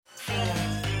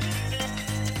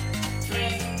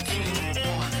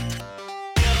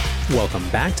welcome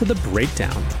back to The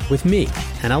Breakdown with me,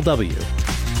 NLW.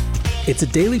 It's a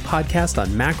daily podcast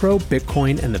on macro,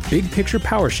 Bitcoin, and the big picture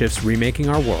power shifts remaking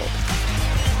our world.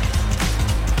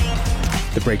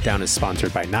 The Breakdown is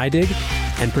sponsored by NYDIG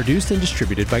and produced and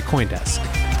distributed by CoinDesk.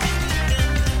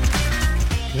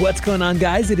 What's going on,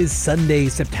 guys? It is Sunday,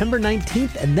 September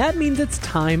 19th, and that means it's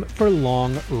time for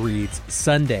Long Reads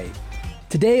Sunday.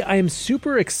 Today, I am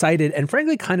super excited and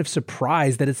frankly kind of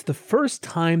surprised that it's the first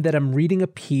time that I'm reading a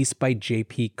piece by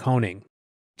J.P. Koning.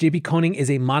 J.P. Koning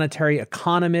is a monetary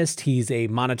economist. He's a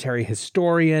monetary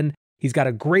historian. He's got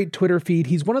a great Twitter feed.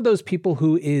 He's one of those people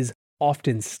who is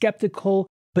often skeptical,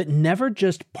 but never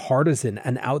just partisan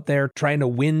and out there trying to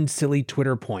win silly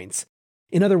Twitter points.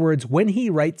 In other words, when he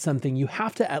writes something, you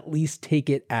have to at least take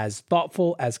it as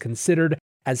thoughtful, as considered,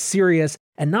 as serious,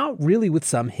 and not really with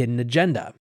some hidden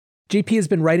agenda. JP has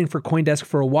been writing for CoinDesk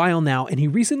for a while now, and he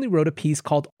recently wrote a piece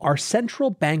called "Are Central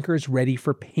Bankers Ready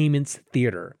for Payments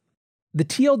Theater?" The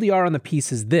TLDR on the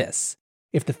piece is this: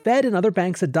 if the Fed and other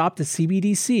banks adopt a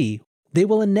CBDC, they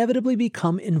will inevitably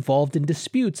become involved in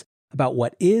disputes about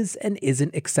what is and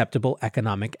isn't acceptable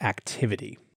economic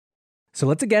activity. So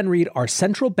let's again read "Are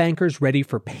Central Bankers Ready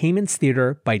for Payments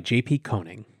Theater?" by JP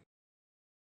Koning.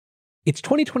 It's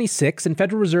 2026, and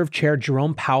Federal Reserve Chair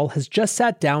Jerome Powell has just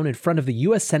sat down in front of the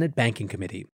U.S. Senate Banking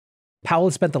Committee. Powell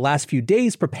has spent the last few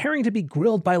days preparing to be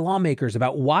grilled by lawmakers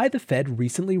about why the Fed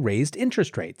recently raised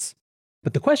interest rates.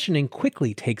 But the questioning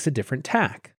quickly takes a different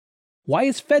tack. Why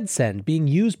is FedSend being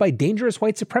used by dangerous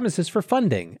white supremacists for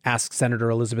funding? Asks Senator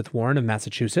Elizabeth Warren of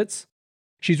Massachusetts.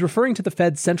 She's referring to the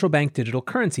Fed's central bank digital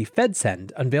currency,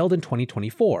 FedSend, unveiled in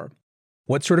 2024.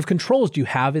 What sort of controls do you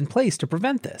have in place to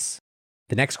prevent this?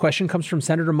 The next question comes from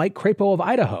Senator Mike Crapo of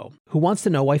Idaho, who wants to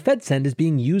know why FedSend is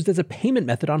being used as a payment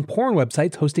method on porn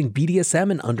websites hosting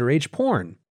BDSM and underage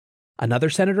porn. Another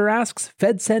senator asks,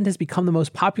 FedSend has become the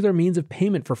most popular means of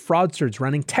payment for fraudsters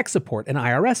running tech support and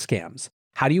IRS scams.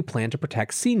 How do you plan to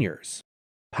protect seniors?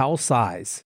 Powell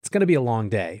sighs. It's going to be a long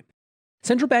day.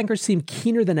 Central bankers seem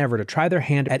keener than ever to try their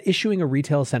hand at issuing a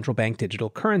retail central bank digital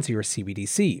currency, or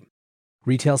CBDC.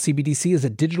 Retail CBDC is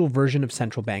a digital version of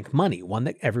central bank money, one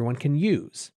that everyone can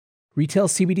use. Retail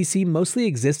CBDC mostly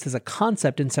exists as a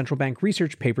concept in central bank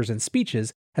research papers and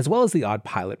speeches, as well as the odd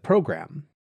pilot program.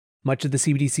 Much of the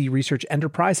CBDC research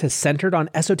enterprise has centered on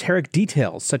esoteric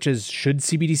details, such as should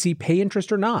CBDC pay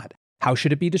interest or not? How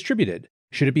should it be distributed?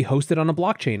 Should it be hosted on a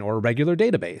blockchain or a regular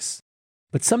database?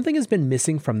 But something has been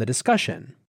missing from the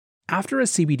discussion. After a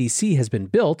CBDC has been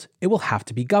built, it will have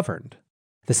to be governed.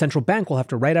 The central bank will have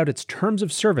to write out its Terms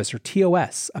of Service, or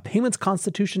TOS, a payments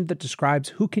constitution that describes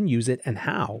who can use it and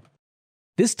how.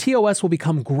 This TOS will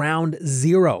become ground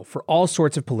zero for all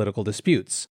sorts of political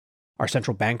disputes. Are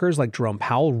central bankers like Jerome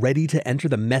Powell ready to enter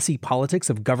the messy politics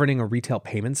of governing a retail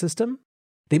payment system?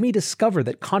 They may discover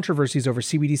that controversies over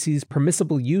CBDC's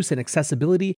permissible use and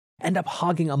accessibility end up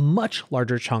hogging a much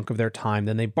larger chunk of their time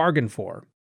than they bargained for.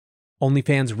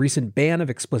 OnlyFans' recent ban of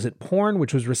explicit porn,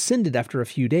 which was rescinded after a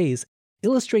few days,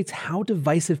 illustrates how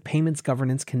divisive payments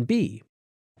governance can be.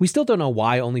 We still don't know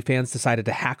why OnlyFans decided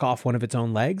to hack off one of its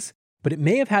own legs, but it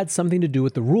may have had something to do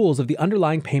with the rules of the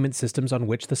underlying payment systems on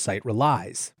which the site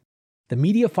relies. The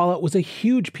media fallout was a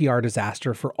huge PR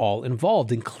disaster for all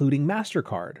involved, including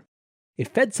MasterCard.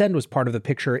 If FedSend was part of the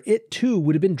picture, it too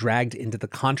would have been dragged into the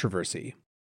controversy.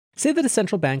 Say that a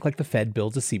central bank like the Fed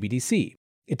builds a CBDC.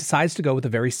 It decides to go with a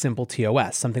very simple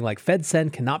TOS, something like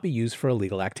FedSend cannot be used for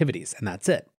illegal activities, and that's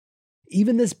it.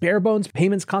 Even this bare-bones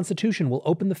payments constitution will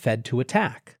open the Fed to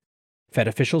attack. Fed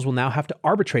officials will now have to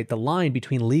arbitrate the line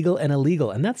between legal and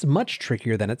illegal, and that's much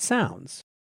trickier than it sounds.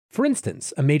 For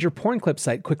instance, a major porn clip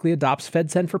site quickly adopts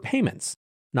FedSend for payments.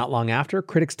 Not long after,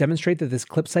 critics demonstrate that this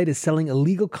clip site is selling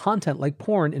illegal content like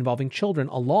porn involving children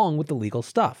along with the legal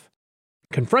stuff.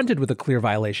 Confronted with a clear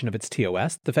violation of its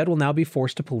TOS, the Fed will now be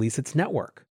forced to police its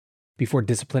network. Before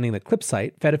disciplining the clip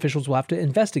site, Fed officials will have to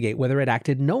investigate whether it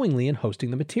acted knowingly in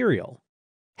hosting the material.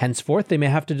 Henceforth, they may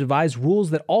have to devise rules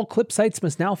that all clip sites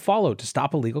must now follow to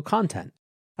stop illegal content.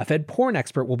 A Fed porn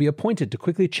expert will be appointed to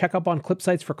quickly check up on clip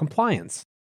sites for compliance.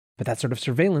 But that sort of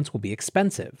surveillance will be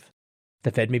expensive.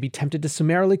 The Fed may be tempted to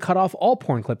summarily cut off all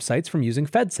porn clip sites from using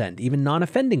FedSend, even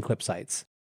non-offending clip sites.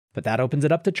 But that opens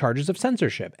it up to charges of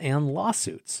censorship and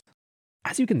lawsuits.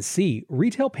 As you can see,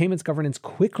 retail payments governance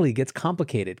quickly gets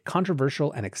complicated,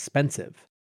 controversial, and expensive.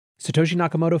 Satoshi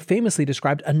Nakamoto famously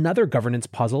described another governance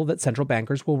puzzle that central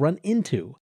bankers will run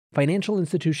into. Financial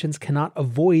institutions cannot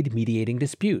avoid mediating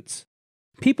disputes.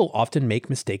 People often make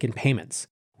mistaken payments.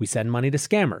 We send money to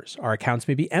scammers, our accounts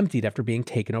may be emptied after being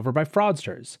taken over by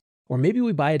fraudsters, or maybe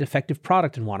we buy a defective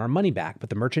product and want our money back,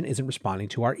 but the merchant isn't responding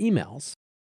to our emails.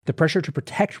 The pressure to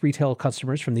protect retail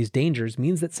customers from these dangers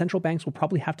means that central banks will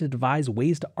probably have to devise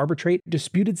ways to arbitrate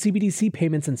disputed CBDC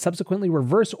payments and subsequently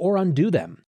reverse or undo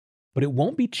them. But it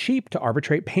won't be cheap to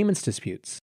arbitrate payments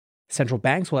disputes. Central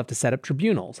banks will have to set up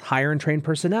tribunals, hire and train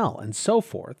personnel, and so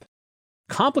forth.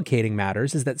 Complicating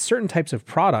matters is that certain types of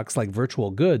products, like virtual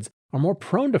goods, are more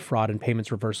prone to fraud and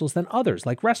payments reversals than others,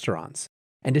 like restaurants.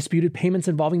 And disputed payments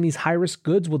involving these high-risk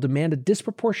goods will demand a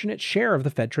disproportionate share of the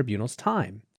Fed tribunal's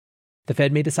time. The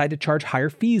Fed may decide to charge higher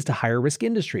fees to higher-risk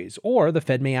industries, or the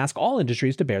Fed may ask all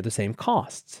industries to bear the same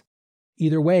costs.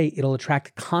 Either way, it'll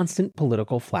attract constant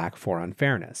political flack for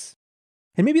unfairness.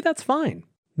 And maybe that's fine.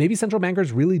 Maybe central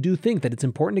bankers really do think that it's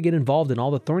important to get involved in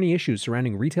all the thorny issues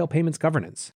surrounding retail payments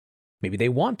governance. Maybe they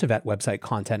want to vet website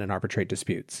content and arbitrate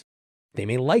disputes. They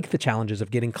may like the challenges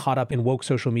of getting caught up in woke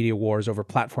social media wars over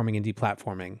platforming and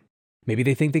deplatforming. Maybe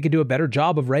they think they could do a better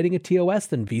job of writing a TOS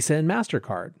than Visa and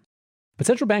MasterCard. But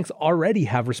central banks already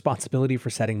have responsibility for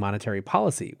setting monetary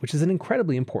policy, which is an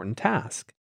incredibly important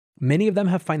task. Many of them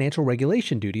have financial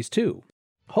regulation duties too.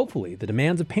 Hopefully, the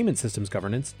demands of payment systems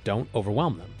governance don't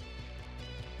overwhelm them.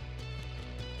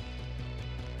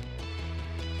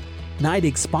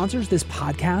 NYDIG sponsors this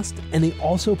podcast, and they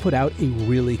also put out a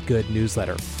really good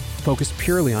newsletter focused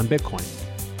purely on Bitcoin.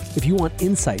 If you want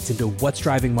insights into what's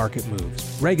driving market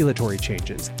moves, regulatory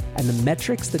changes, and the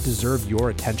metrics that deserve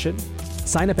your attention,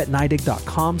 sign up at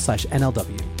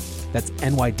NYDIG.com/NLW. That's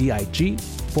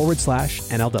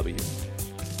NYDIG/NLW.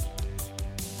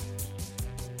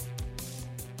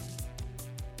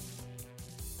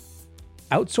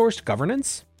 Outsourced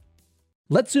governance?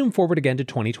 Let's zoom forward again to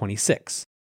 2026.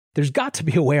 There's got to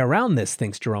be a way around this,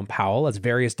 thinks Jerome Powell, as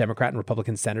various Democrat and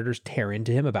Republican senators tear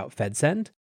into him about FedSend.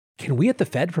 Can we at the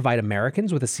Fed provide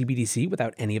Americans with a CBDC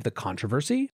without any of the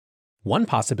controversy? One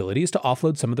possibility is to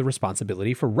offload some of the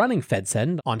responsibility for running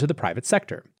FedSend onto the private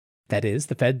sector. That is,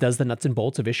 the Fed does the nuts and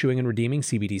bolts of issuing and redeeming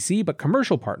CBDC, but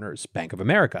commercial partners, Bank of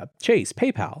America, Chase,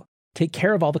 PayPal, take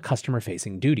care of all the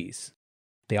customer-facing duties.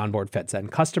 They onboard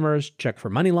FedSend customers, check for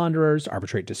money launderers,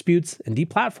 arbitrate disputes, and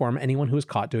deplatform anyone who is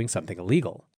caught doing something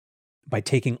illegal. By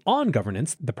taking on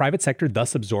governance, the private sector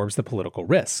thus absorbs the political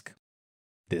risk.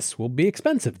 This will be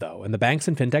expensive, though, and the banks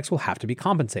and fintechs will have to be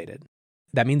compensated.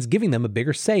 That means giving them a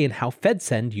bigger say in how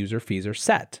FedSend user fees are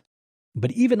set.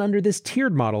 But even under this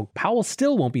tiered model, Powell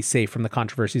still won't be safe from the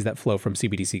controversies that flow from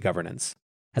CBDC governance.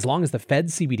 As long as the Fed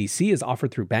CBDC is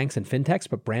offered through banks and fintechs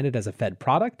but branded as a Fed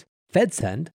product,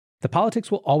 FedSend, the politics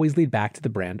will always lead back to the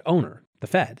brand owner, the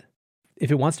Fed. If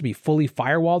it wants to be fully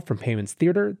firewalled from payments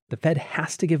theater, the Fed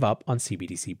has to give up on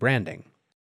CBDC branding.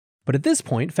 But at this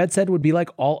point, FedSend would be like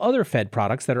all other Fed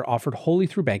products that are offered wholly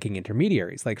through banking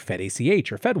intermediaries like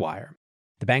FedACH or FedWire.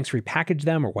 The banks repackage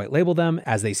them or white label them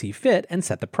as they see fit and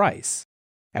set the price.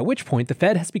 At which point, the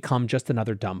Fed has become just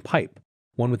another dumb pipe,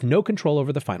 one with no control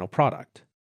over the final product.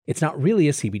 It's not really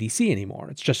a CBDC anymore,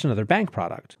 it's just another bank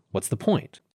product. What's the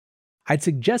point? I'd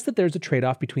suggest that there's a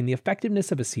trade-off between the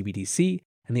effectiveness of a CBDC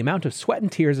and the amount of sweat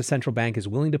and tears a central bank is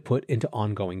willing to put into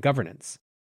ongoing governance.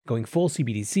 Going full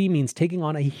CBDC means taking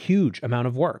on a huge amount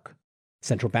of work.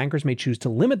 Central bankers may choose to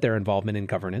limit their involvement in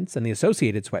governance and the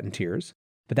associated sweat and tears,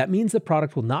 but that means the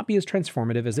product will not be as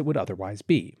transformative as it would otherwise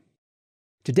be.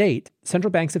 To date,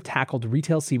 central banks have tackled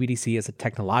retail CBDC as a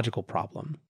technological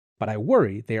problem, but I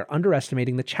worry they are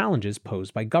underestimating the challenges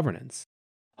posed by governance.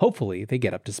 Hopefully, they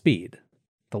get up to speed.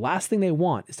 The last thing they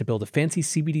want is to build a fancy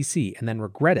CBDC and then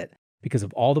regret it because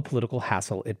of all the political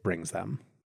hassle it brings them.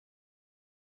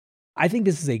 I think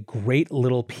this is a great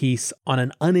little piece on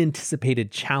an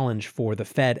unanticipated challenge for the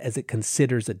Fed as it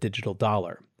considers a digital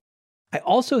dollar. I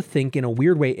also think in a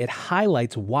weird way it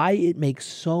highlights why it makes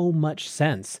so much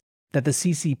sense that the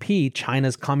CCP,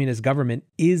 China's communist government,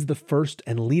 is the first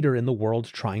and leader in the world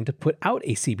trying to put out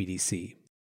a CBDC.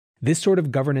 This sort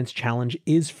of governance challenge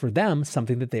is for them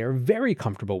something that they are very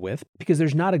comfortable with because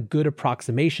there's not a good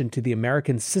approximation to the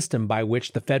American system by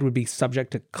which the Fed would be subject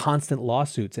to constant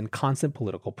lawsuits and constant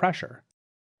political pressure.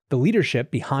 The leadership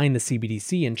behind the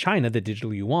CBDC in China, the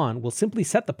digital yuan, will simply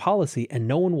set the policy and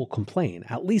no one will complain,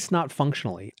 at least not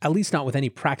functionally, at least not with any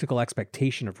practical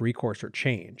expectation of recourse or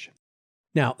change.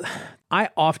 Now, I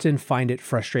often find it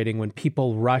frustrating when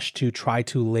people rush to try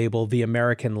to label the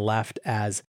American left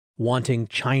as wanting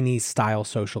Chinese-style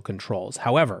social controls.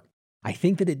 However, I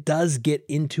think that it does get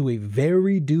into a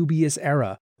very dubious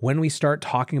era when we start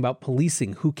talking about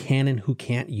policing who can and who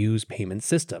can't use payment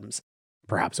systems.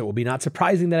 Perhaps it will be not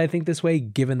surprising that I think this way,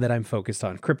 given that I'm focused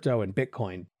on crypto and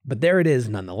Bitcoin, but there it is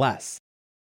nonetheless.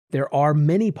 There are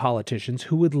many politicians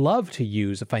who would love to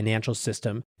use a financial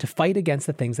system to fight against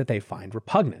the things that they find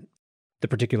repugnant. The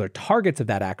particular targets of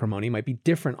that acrimony might be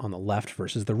different on the left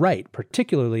versus the right,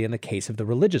 particularly in the case of the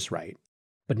religious right.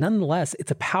 But nonetheless,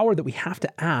 it's a power that we have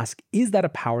to ask, is that a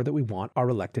power that we want our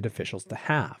elected officials to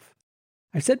have?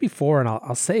 I've said before, and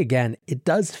I'll say again, it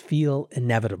does feel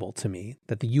inevitable to me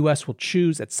that the US will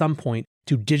choose at some point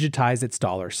to digitize its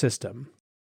dollar system.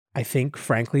 I think,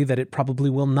 frankly, that it probably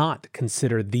will not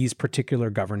consider these particular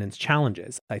governance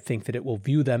challenges. I think that it will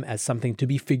view them as something to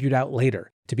be figured out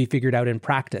later, to be figured out in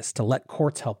practice, to let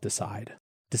courts help decide,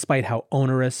 despite how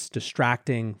onerous,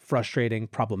 distracting, frustrating,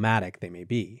 problematic they may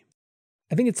be.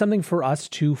 I think it's something for us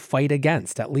to fight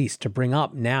against, at least to bring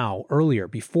up now, earlier,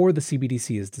 before the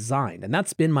CBDC is designed. And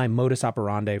that's been my modus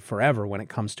operandi forever when it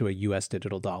comes to a US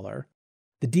digital dollar.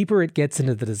 The deeper it gets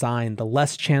into the design, the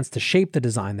less chance to shape the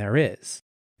design there is.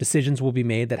 Decisions will be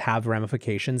made that have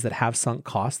ramifications, that have sunk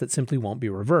costs that simply won't be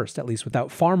reversed, at least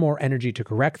without far more energy to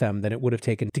correct them than it would have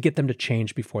taken to get them to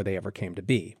change before they ever came to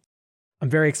be. I'm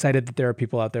very excited that there are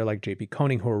people out there like JP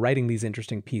Koning who are writing these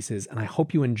interesting pieces, and I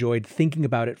hope you enjoyed thinking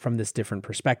about it from this different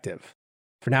perspective.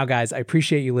 For now, guys, I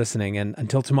appreciate you listening, and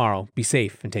until tomorrow, be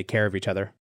safe and take care of each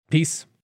other. Peace.